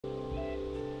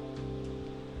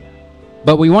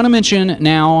But we want to mention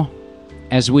now,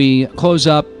 as we close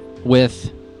up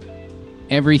with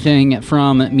everything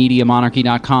from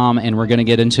MediaMonarchy.com, and we're going to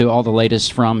get into all the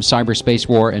latest from Cyberspace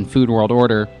War and Food World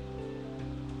Order,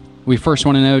 we first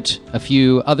want to note a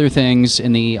few other things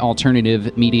in the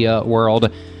alternative media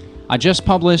world. I just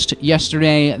published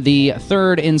yesterday the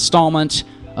third installment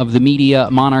of the Media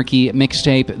Monarchy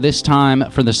mixtape, this time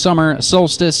for the summer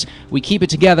solstice. We keep it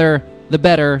together, the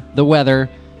better the weather,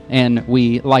 and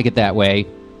we like it that way.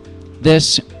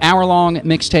 This hour-long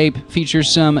mixtape features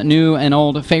some new and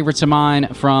old favorites of mine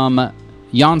from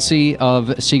Yancey of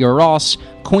Sigur Rós,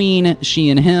 Queen, She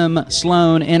and Him,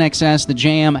 Sloan, NXS, The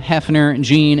Jam, Hefner,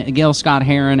 Gene, Gil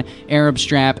Scott-Heron, Arab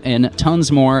Strap, and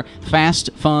tons more. Fast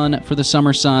fun for the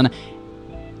summer sun.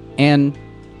 And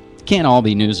can't all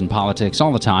be news and politics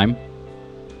all the time.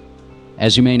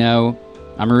 As you may know,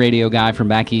 I'm a radio guy from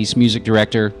back east, music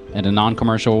director at a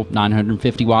non-commercial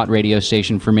 950-watt radio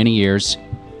station for many years.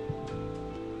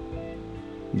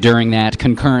 During that,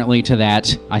 concurrently to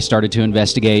that, I started to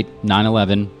investigate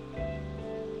 9/11.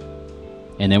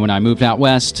 And then when I moved out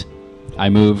west, I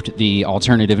moved the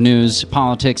alternative news,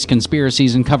 politics,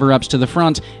 conspiracies, and cover-ups to the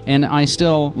front, and I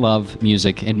still love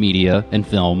music and media and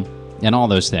film and all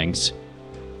those things.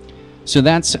 So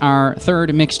that's our third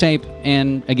mixtape,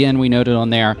 and again, we noted on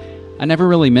there, I never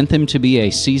really meant them to be a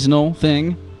seasonal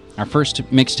thing. Our first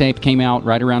mixtape came out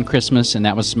right around Christmas, and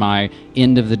that was my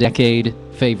end-of-the-decade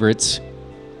favorites.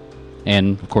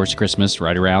 And, of course, Christmas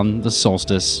right around the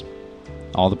solstice,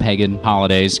 all the pagan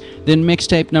holidays. Then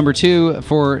mixtape number 2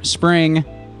 for spring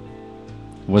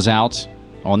was out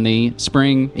on the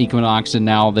spring equinox, and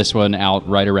now this one out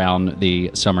right around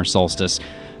the summer solstice.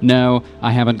 No,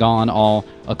 I haven't gone all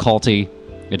occulty.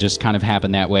 It just kind of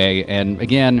happened that way. And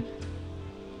again,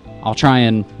 I'll try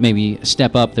and maybe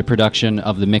step up the production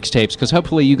of the mixtapes, because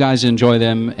hopefully you guys enjoy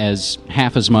them as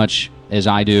half as much as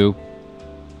I do.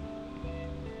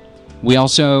 We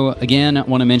also, again,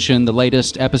 want to mention the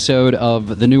latest episode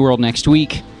of The New World Next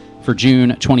Week for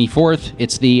June 24th.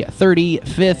 It's the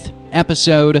 35th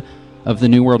episode of The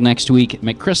New World Next Week.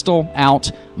 McChrystal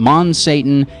out, Mon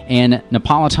Satan, and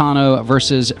Napolitano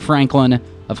versus Franklin.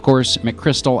 Of course,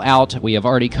 McChrystal out. We have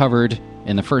already covered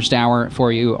in the first hour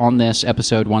for you on this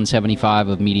episode 175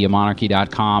 of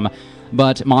MediaMonarchy.com.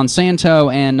 But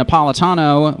Monsanto and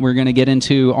Napolitano, we're going to get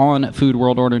into on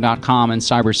FoodWorldOrder.com and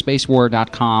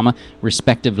CyberspaceWar.com,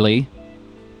 respectively.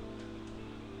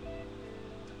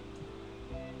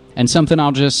 And something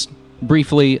I'll just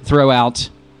briefly throw out,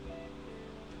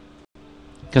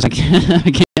 because I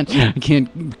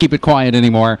can't keep it quiet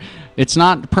anymore. It's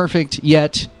not perfect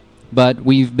yet, but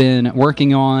we've been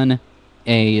working on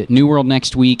a New World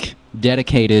Next Week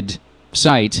dedicated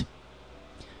site.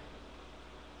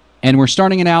 And we're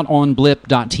starting it out on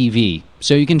blip.tv.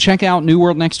 So you can check out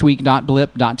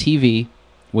newworldnextweek.blip.tv.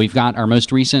 We've got our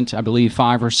most recent, I believe,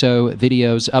 5 or so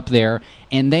videos up there.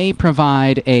 And they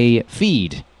provide a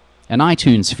feed, an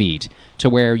iTunes feed, to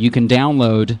where you can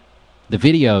download the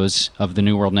videos of the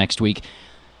New World Next Week.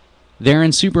 They're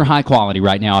in super high quality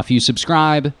right now. If you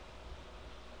subscribe,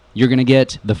 you're going to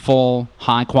get the full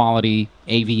high-quality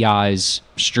AVIs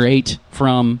straight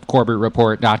from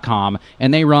CorbettReport.com,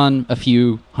 and they run a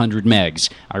few hundred megs.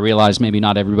 I realize maybe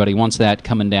not everybody wants that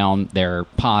coming down their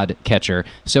pod catcher.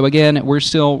 So again, we're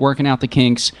still working out the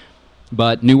kinks,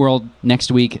 but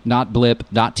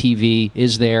newworldnextweek.blip.tv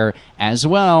is there as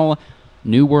well,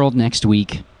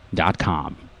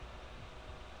 newworldnextweek.com.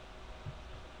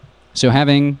 So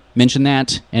having mentioned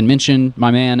that, and mentioned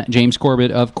my man James Corbett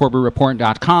of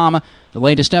CorbettReport.com, the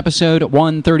latest episode,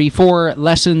 134,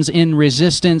 Lessons in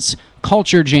Resistance,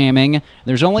 Culture Jamming.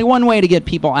 There's only one way to get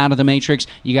people out of the Matrix.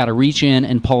 You got to reach in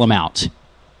and pull them out.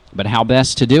 But how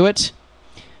best to do it?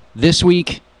 This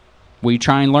week, we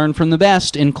try and learn from the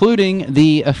best, including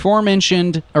the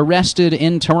aforementioned arrested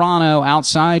in Toronto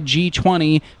outside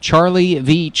G20, Charlie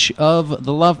Veitch of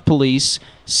the Love Police,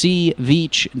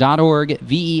 cveitch.org,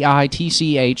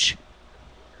 V-E-I-T-C-H.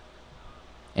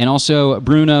 And also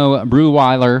Bruno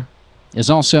Breweiler is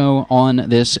also on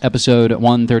this episode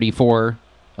 134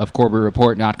 of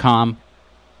CorbettReport.com.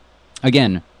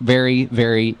 Again, very,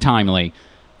 very timely.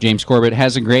 James Corbett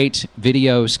has a great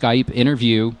video Skype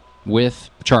interview with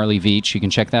Charlie Veitch. You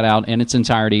can check that out in its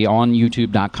entirety on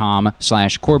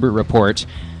youtube.com/CorbettReport.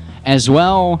 As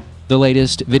well, the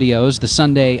latest videos, the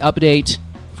Sunday update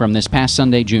from this past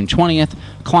Sunday, June 20th,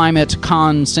 Climate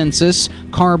Consensus,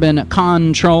 Carbon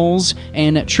Controls,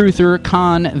 and Truther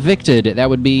Convicted. That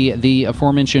would be the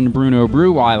aforementioned Bruno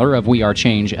Breweiler of We Are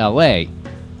Change LA.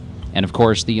 And of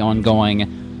course, the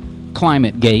ongoing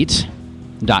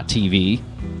ClimateGate.tv.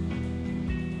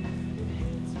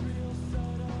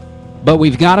 But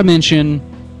we've got to mention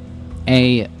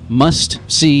a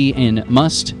must-see and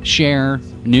must-share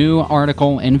new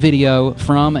article and video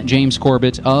from James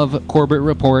Corbett of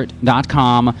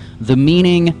CorbettReport.com, The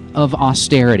Meaning of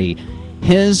Austerity.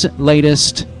 His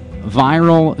latest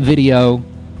viral video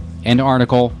and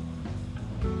article,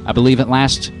 I believe at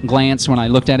last glance when I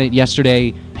looked at it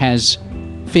yesterday, has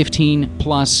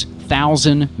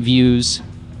 15,000+ views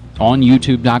on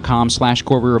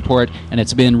youtube.com/Corbett Report, and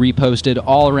it's been reposted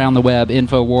all around the web,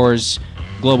 InfoWars,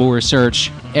 Global Research,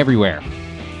 everywhere.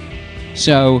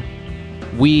 So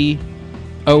we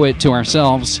owe it to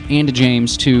ourselves and to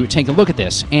James to take a look at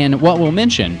this. And what we'll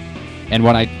mention, and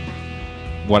what I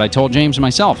told James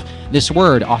myself, this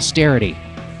word, austerity,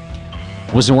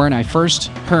 was the word I first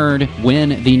heard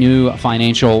when the new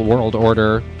financial world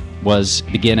order was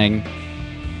beginning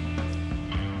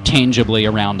tangibly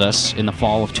around us in the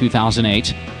fall of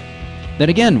 2008. That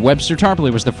again, Webster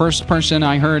Tarpley was the first person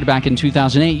I heard back in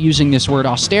 2008 using this word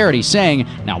austerity, saying,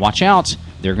 now watch out,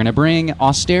 they're going to bring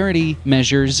austerity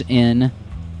measures in.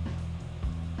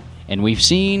 And we've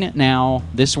seen now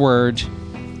this word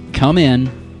come in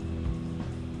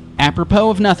apropos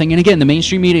of nothing. And again, the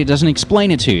mainstream media doesn't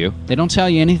explain it to you. They don't tell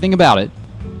you anything about it.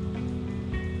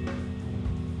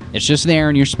 It's just there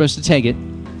and you're supposed to take it.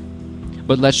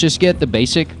 But let's just get the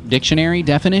basic dictionary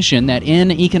definition that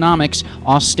in economics,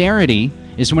 austerity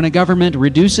is when a government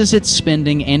reduces its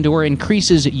spending and or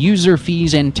increases user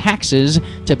fees and taxes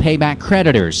to pay back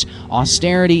creditors.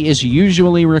 Austerity is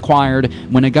usually required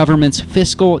when a government's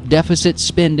fiscal deficit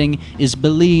spending is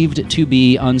believed to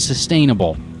be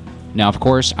unsustainable. Now, of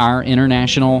course, our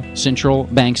international central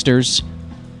banksters,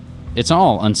 it's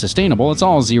all unsustainable. It's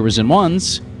all zeros and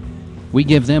ones. We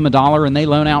give them $1 and they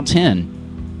loan out 10.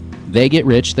 They get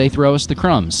rich, they throw us the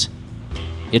crumbs.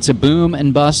 It's a boom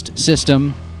and bust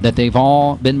system that they've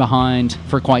all been behind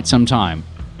for quite some time.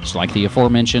 It's like the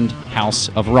aforementioned House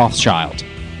of Rothschild.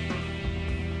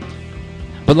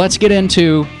 But let's get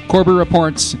into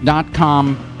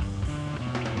CorbettReports.com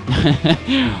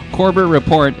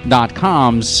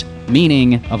CorbettReport.com's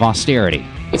meaning of austerity.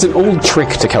 It's an old trick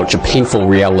to couch a painful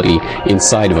reality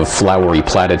inside of a flowery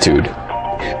platitude.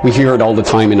 We hear it all the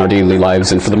time in our daily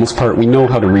lives, and for the most part, we know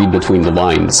how to read between the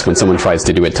lines when someone tries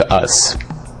to do it to us.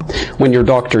 When your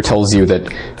doctor tells you that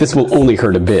this will only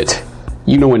hurt a bit,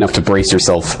 you know enough to brace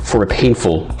yourself for a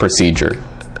painful procedure.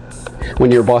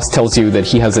 When your boss tells you that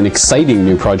he has an exciting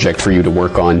new project for you to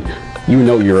work on, you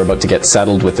know you're about to get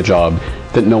saddled with a job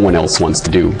that no one else wants to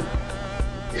do.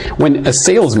 When a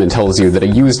salesman tells you that a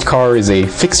used car is a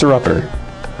fixer-upper,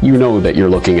 you know that you're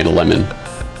looking at a lemon.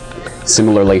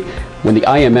 Similarly, when the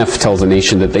IMF tells a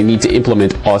nation that they need to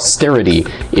implement austerity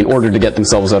in order to get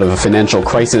themselves out of a financial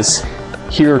crisis,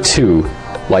 here too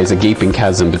lies a gaping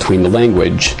chasm between the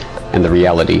language and the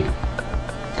reality.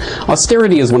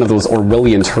 Austerity is one of those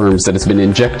Orwellian terms that has been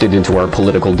injected into our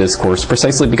political discourse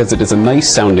precisely because it is a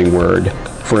nice-sounding word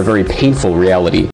for a very painful reality.